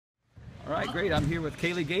All right, great. I'm here with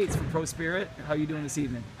Kayleigh Gates from Pro Spirit. How are you doing this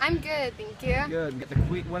evening? I'm good, thank you. Good.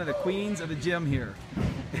 We got one of the queens of the gym here.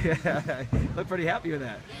 Look pretty happy with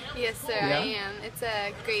that. Yes, sir, Yeah? I am. It's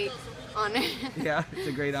a great honor. Yeah, it's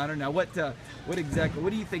a great honor. Now, what exactly?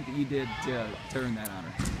 What do you think that you did to earn that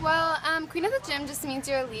honor? Well, Queen of the Gym just means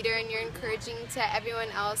you're a leader and you're encouraging to everyone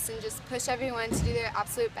else and just push everyone to do their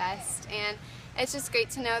absolute best. And it's just great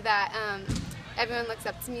to know that everyone looks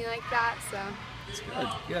up to me like that. So. That's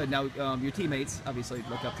good. Good. Now, your teammates obviously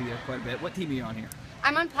look up to you quite a bit. What team are you on here?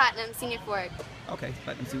 I'm on Platinum, Senior Forward. Okay,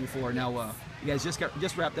 Platinum Senior Forward. Now, you guys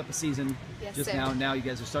just wrapped up a season. Yes, just sir. now. Now you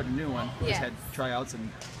guys are starting a new one. You Yes. just had tryouts and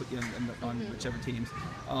put you on whichever teams.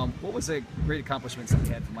 What was the great accomplishments that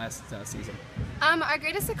you had from last season? Our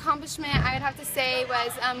greatest accomplishment, I would have to say,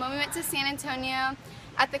 was when we went to San Antonio.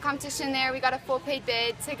 At the competition there, we got a full paid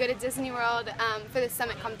bid to go to Disney World for the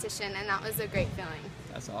summit competition, and that was a great feeling.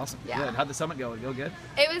 That's awesome. Yeah. Good. How'd the summit go? Did it go good?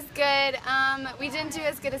 It was good. We didn't do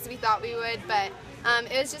as good as we thought we would, but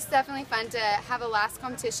it was just definitely fun to have a last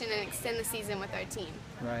competition and extend the season with our team.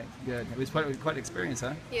 Right. Good. It was quite an experience,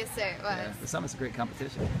 huh? Yes, sir, it was. Yeah. The summit's a great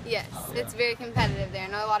competition. Yes, it's very competitive there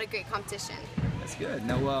and a lot of great competition. That's good.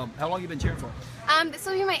 Now, how long have you been cheering for? This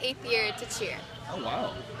will be my 8th year to cheer. Oh,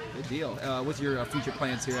 wow. Good deal. What's your future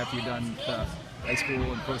plans here after you're done high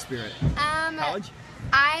school and Pro Spirit? College?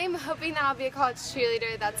 I'm hoping that I'll be a college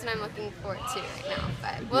cheerleader. That's what I'm looking forward to right now,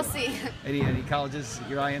 but we'll see. Any colleges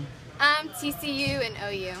you're eyeing? TCU and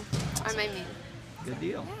OU are my main. Good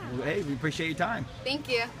deal. Yeah. Well, hey, we appreciate your time. Thank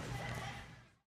you.